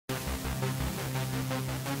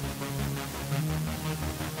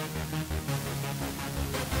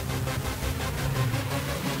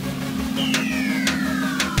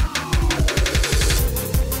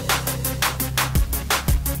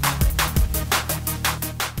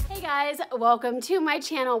guys, welcome to my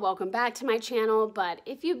channel, welcome back to my channel. But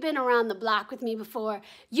if you've been around the block with me before,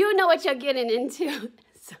 you know what you're getting into.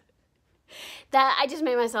 So, that I just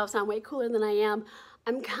made myself sound way cooler than I am.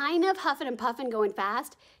 I'm kind of huffing and puffing going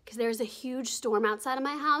fast because there's a huge storm outside of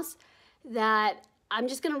my house that I'm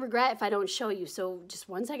just gonna regret if I don't show you. So just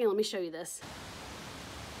one second, let me show you this.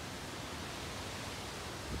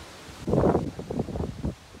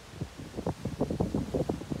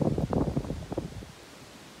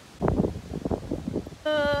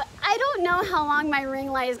 I don't know how long my ring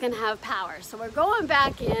light is gonna have power, so we're going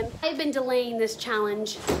back in. I've been delaying this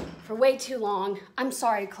challenge for way too long. I'm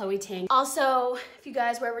sorry, Chloe Ting. Also, if you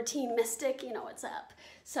guys wear Team Mystic, you know what's up.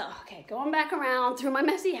 So, okay, going back around through my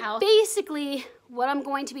messy house. Basically, what I'm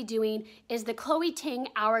going to be doing is the Chloe Ting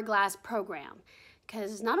Hourglass Program.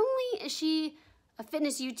 Because not only is she a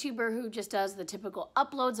fitness YouTuber who just does the typical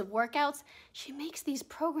uploads of workouts, she makes these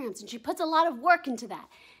programs and she puts a lot of work into that.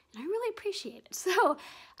 And I really appreciate it. So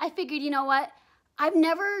I figured, you know what? I've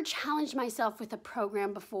never challenged myself with a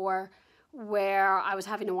program before where I was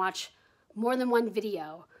having to watch more than one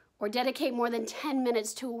video or dedicate more than 10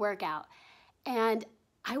 minutes to a workout. And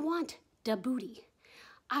I want the booty.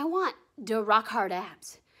 I want the rock hard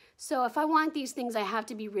abs. So if I want these things, I have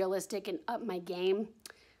to be realistic and up my game.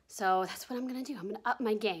 So that's what I'm gonna do. I'm gonna up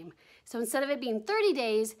my game. So instead of it being 30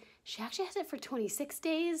 days, she actually has it for 26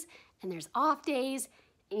 days, and there's off days,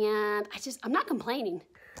 and I'm not complaining.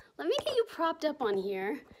 Let me get you propped up on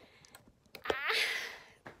here.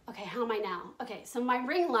 Okay, how am I now? Okay, so my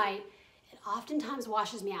ring light, it oftentimes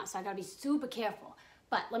washes me out, so I gotta be super careful.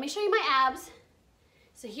 But let me show you my abs.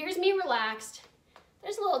 So here's me relaxed.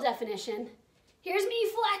 There's a little definition. Here's me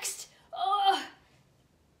flexed. Oh.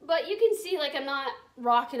 But you can see like I'm not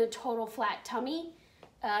rocking a total flat tummy.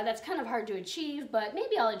 That's kind of hard to achieve, but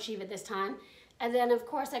maybe I'll achieve it this time. And then of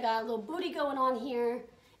course I got a little booty going on here.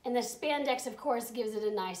 And the spandex, of course, gives it a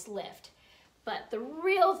nice lift. But the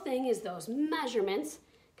real thing is those measurements,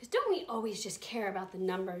 because don't we always just care about the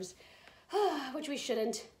numbers? Which we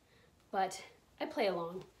shouldn't, but I play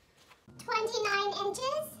along. 29 inches,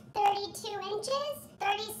 32 inches,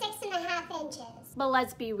 36.5 inches. But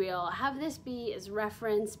let's be real, have this be as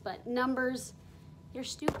reference, but numbers, they're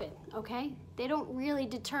stupid, okay? They don't really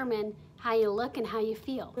determine how you look and how you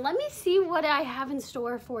feel. Let me see what I have in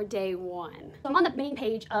store for day one. So I'm on the main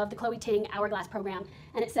page of the Chloe Ting Hourglass Program,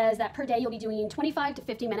 and it says that per day you'll be doing 25 to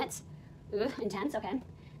 50 minutes. Ugh, intense, okay. And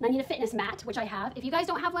I need a fitness mat, which I have. If you guys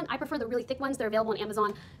don't have one, I prefer the really thick ones. They're available on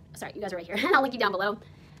Amazon. Sorry, you guys are right here. I'll link you down below.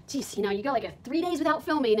 Jeez, you know, you go like 3 days without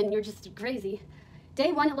filming and you're just crazy.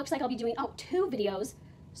 Day one, it looks like I'll be doing, 2 videos.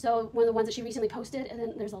 So one of the ones that she recently posted, and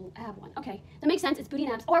then there's an ab one. Okay, that makes sense, it's booty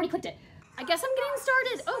and abs. Oh, I already clicked it. I guess I'm getting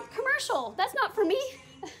started. Oh, commercial, that's not for me.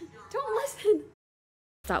 Don't listen.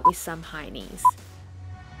 Start with some high knees.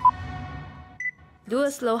 Do a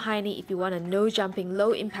slow high knee if you want a no jumping,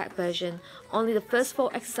 low impact version. Only the first 4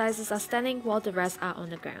 exercises are standing while the rest are on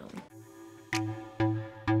the ground.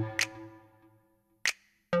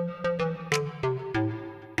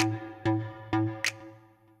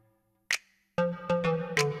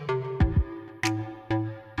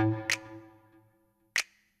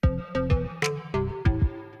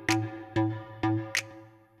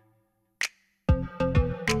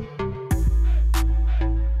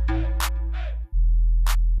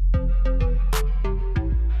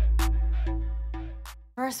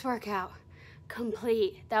 First workout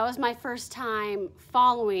complete. That was my first time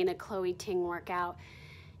following a Chloe Ting workout,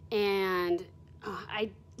 and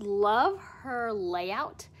I love her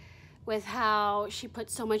layout with how she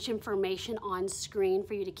puts so much information on screen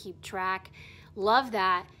for you to keep track. Love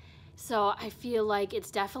that. So I feel like it's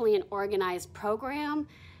definitely an organized program,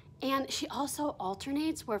 and she also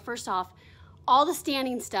alternates where first off, all the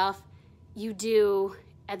standing stuff you do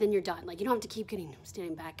and then you're done. Like you don't have to keep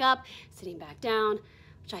standing back up, sitting back down,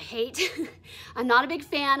 which I hate. I'm not a big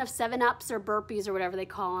fan of 7-ups or burpees or whatever they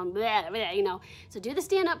call them, blah, blah, you know. So do the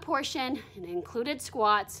stand-up portion and included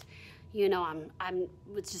squats. You know, I'm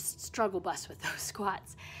just struggle bus with those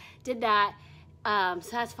squats. Did that, so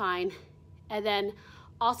that's fine. And then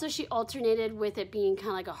also she alternated with it being kind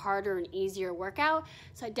of like a harder and easier workout.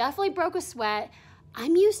 So I definitely broke a sweat.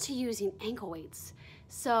 I'm used to using ankle weights.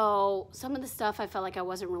 So some of the stuff I felt like I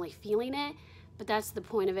wasn't really feeling it, but that's the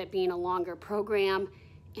point of it being a longer program.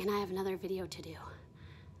 And I have another video to do.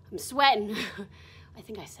 I'm sweating. I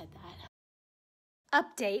think I said that.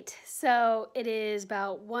 Update. So it is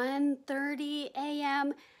about 1:30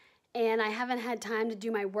 a.m. and I haven't had time to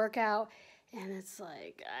do my workout. And it's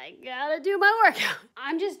like, I gotta do my workout.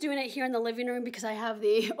 I'm just doing it here in the living room because I have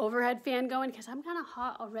the overhead fan going because I'm kind of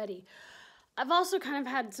hot already. I've also kind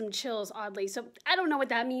of had some chills, oddly, so I don't know what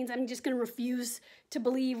that means. I'm just gonna refuse to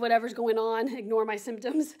believe whatever's going on, ignore my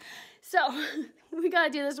symptoms. So we gotta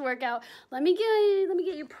do this workout. Let me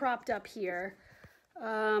get you propped up here.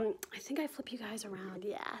 I think I flip you guys around.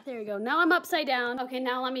 Yeah, there you go. Now I'm upside down. Okay,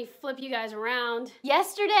 now let me flip you guys around.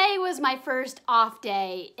 Yesterday was my first off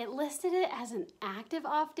day. It listed it as an active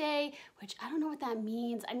off day, which I don't know what that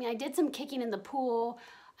means. I mean, I did some kicking in the pool.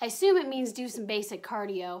 I assume it means do some basic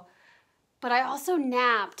cardio. But I also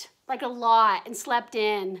napped like a lot and slept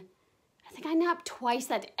in. I think I napped twice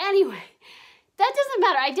that day. Anyway, that doesn't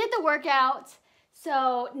matter. I did the workout.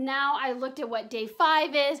 So now I looked at what day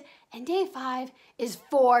 5 is, and day 5 is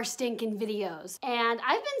 4 stinking videos. And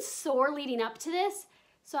I've been sore leading up to this,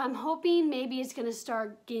 so I'm hoping maybe it's gonna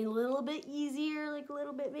start getting a little bit easier, like a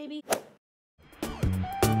little bit maybe.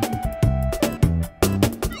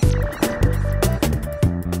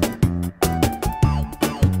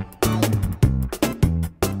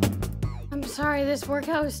 I'm sorry, this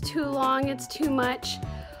workout is too long, it's too much.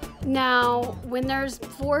 Now, when there's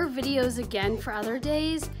 4 videos again for other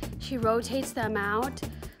days, she rotates them out.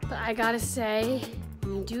 But I gotta say,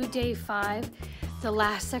 when you do day 5, the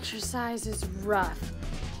last exercise is rough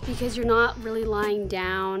because you're not really lying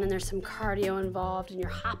down and there's some cardio involved and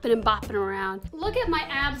you're hopping and bopping around. Look at my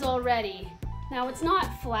abs already. Now, it's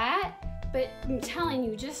not flat, but I'm telling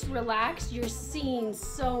you, just relax. You're seeing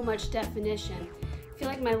so much definition. I feel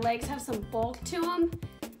like my legs have some bulk to them.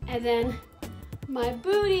 And then my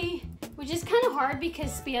booty, which is kind of hard because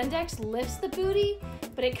spandex lifts the booty,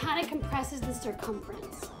 but it kind of compresses the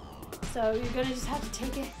circumference. So you're gonna just have to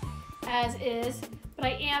take it as is. But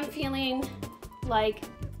I am feeling like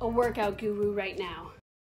a workout guru right now.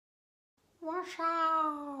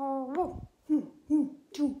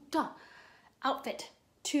 Outfit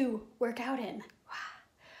to work out in.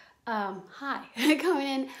 Hi, coming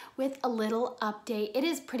in with a little update. It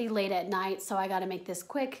is pretty late at night, so I gotta make this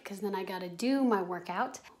quick because then I gotta do my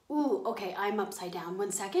workout. Ooh, okay, I'm upside down.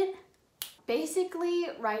 1 second. Basically,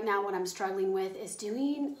 right now what I'm struggling with is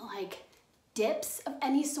doing like dips of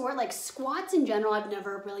any sort, like squats in general. I've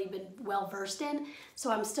never really been well versed in, so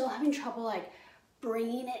I'm still having trouble like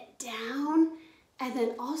bringing it down. And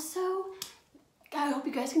then also, I hope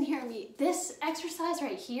you guys can hear me. This exercise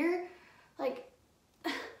right here, like,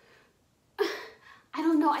 I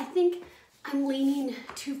don't know, I think I'm leaning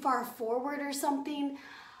too far forward or something.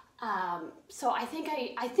 So I think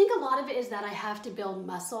a lot of it is that I have to build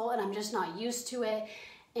muscle and I'm just not used to it,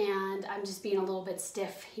 and I'm just being a little bit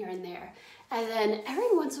stiff here and there. And then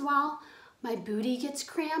every once in a while, my booty gets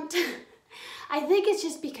cramped. I think it's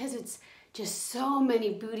just because it's just so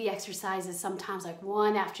many booty exercises, sometimes like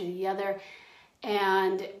one after the other.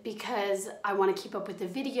 And because I want to keep up with the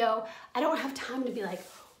video, I don't have time to be like,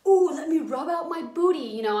 ooh, let me rub out my booty.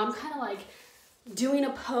 You know, I'm kind of like doing a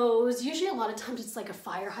pose. Usually a lot of times it's like a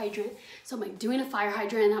fire hydrant. So I'm like doing a fire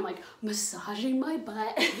hydrant and I'm like massaging my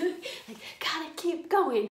butt. Like, gotta keep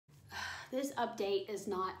going. This update is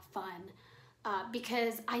not fun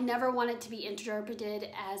because I never want it to be interpreted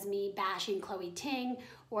as me bashing Chloe Ting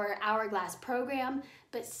or Hourglass Program,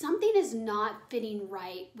 but something is not fitting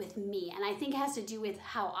right with me. And I think it has to do with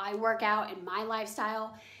how I work out and my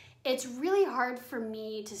lifestyle. It's really hard for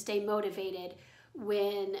me to stay motivated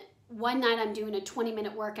when one night I'm doing a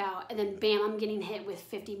 20-minute workout and then bam, I'm getting hit with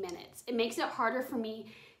 50 minutes. It makes it harder for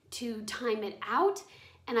me to time it out,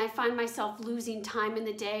 and I find myself losing time in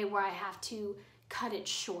the day where I have to cut it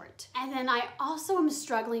short. And then I also am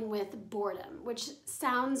struggling with boredom, which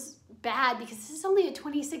sounds bad because this is only a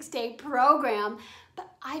 26-day program, but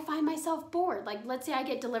I find myself bored. Like, let's say I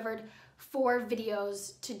get delivered 4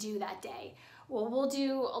 videos to do that day. Well, we'll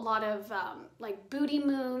do a lot of like booty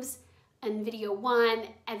moves in video 1,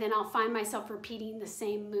 and then I'll find myself repeating the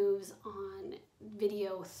same moves on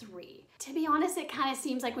video 3. To be honest, it kind of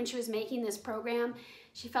seems like when she was making this program,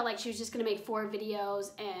 she felt like she was just gonna make 4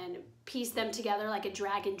 videos and piece them together like a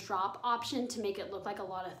drag and drop option to make it look like a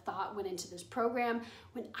lot of thought went into this program,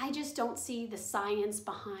 when I just don't see the science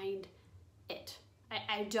behind it.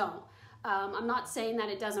 I don't. I'm not saying that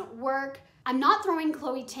it doesn't work. I'm not throwing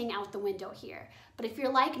Chloe Ting out the window here, but if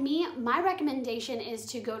you're like me, my recommendation is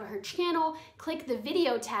to go to her channel, click the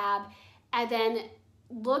video tab, and then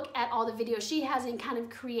look at all the videos she has and kind of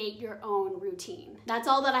create your own routine. That's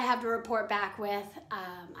all that I have to report back with.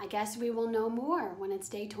 I guess we will know more when it's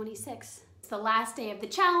day 26. It's the last day of the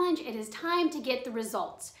challenge. It is time to get the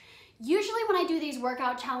results. Usually when I do these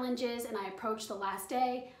workout challenges and I approach the last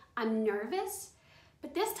day, I'm nervous,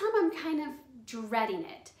 but this time I'm kind of dreading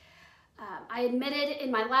it. I admitted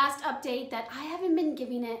in my last update that I haven't been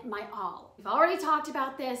giving it my all. We've already talked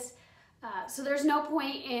about this. So there's no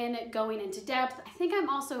point in going into depth. I think I'm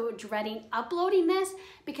also dreading uploading this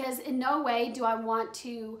because in no way do I want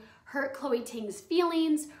to hurt Chloe Ting's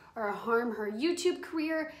feelings or harm her YouTube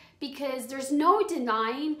career, because there's no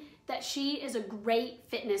denying that she is a great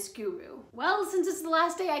fitness guru. Well, since it's the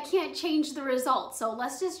last day, I can't change the results, so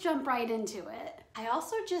let's just jump right into it. I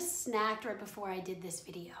also just snacked right before I did this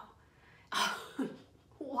video.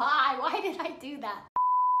 Why? Why did I do that?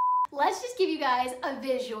 Let's just give you guys a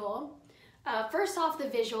visual. First off, the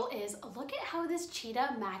visual is, look at how this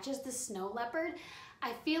cheetah matches the snow leopard.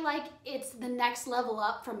 I feel like it's the next level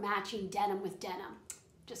up from matching denim with denim.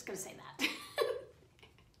 Just gonna say that.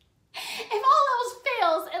 If all else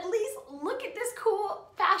fails, at least look at this cool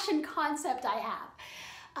fashion concept I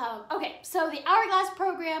have. Okay, so the Hourglass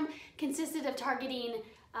program consisted of targeting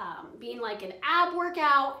being like an ab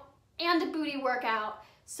workout and a booty workout.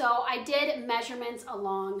 So I did measurements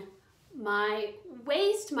along my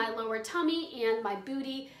waist, my lower tummy, and my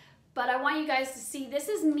booty. But I want you guys to see, this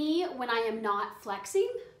is me when I am not flexing.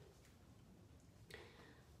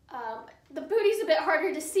 The booty's a bit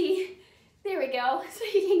harder to see. There we go. So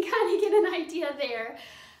you can kind of get an idea there.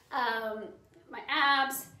 My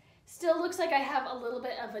abs still looks like I have a little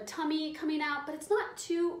bit of a tummy coming out, but it's not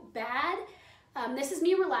too bad. This is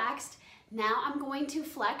me relaxed. Now I'm going to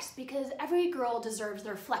flex because every girl deserves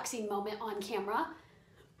their flexing moment on camera.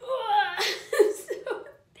 So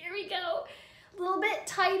there we go. A little bit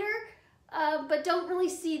tighter, but don't really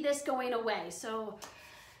see this going away. So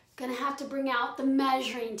gonna have to bring out the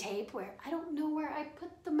measuring tape, where I don't know where I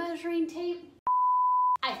put the measuring tape.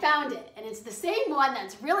 I found it, and it's the same one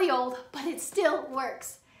that's really old, but it still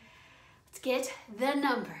works. Let's get the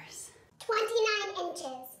numbers. 29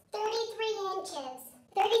 inches, 33 inches,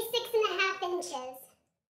 36.5 inches.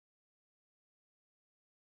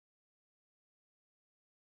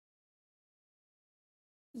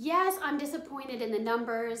 Yes, I'm disappointed in the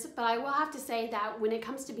numbers, but I will have to say that when it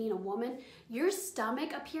comes to being a woman, your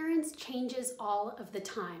stomach appearance changes all of the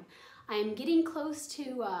time. I am getting close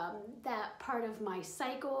to that part of my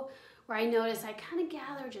cycle where I notice I kind of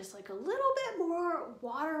gather just like a little bit more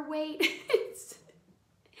water weight.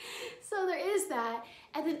 So there is that.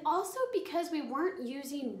 And then also, because we weren't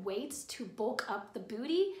using weights to bulk up the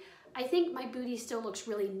booty, I think my booty still looks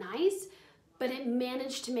really nice, but it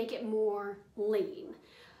managed to make it more lean.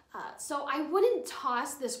 So I wouldn't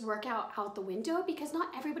toss this workout out the window, because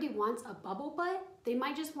not everybody wants a bubble butt. They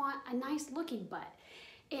might just want a nice looking butt.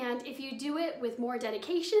 And if you do it with more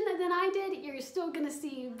dedication than I did, you're still gonna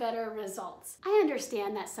see better results. I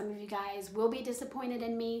understand that some of you guys will be disappointed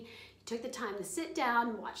in me. You took the time to sit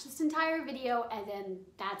down, watch this entire video, and then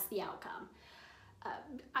that's the outcome.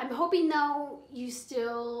 I'm hoping though you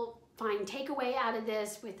still find takeaway out of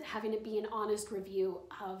this with having it be an honest review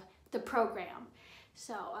of the program.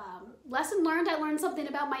 So lesson learned, I learned something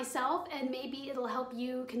about myself, and maybe it'll help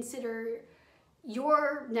you consider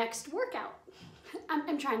your next workout.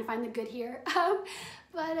 I'm trying to find the good here.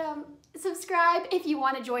 Subscribe if you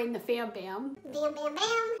want to join the fam bam. Bam, bam,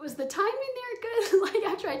 bam. Was the timing there good? Like,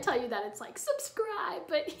 after I tell you that, it's like subscribe,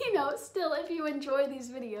 but you know, still, if you enjoy these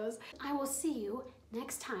videos, I will see you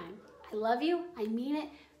next time. I love you. I mean it.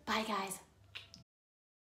 Bye, guys.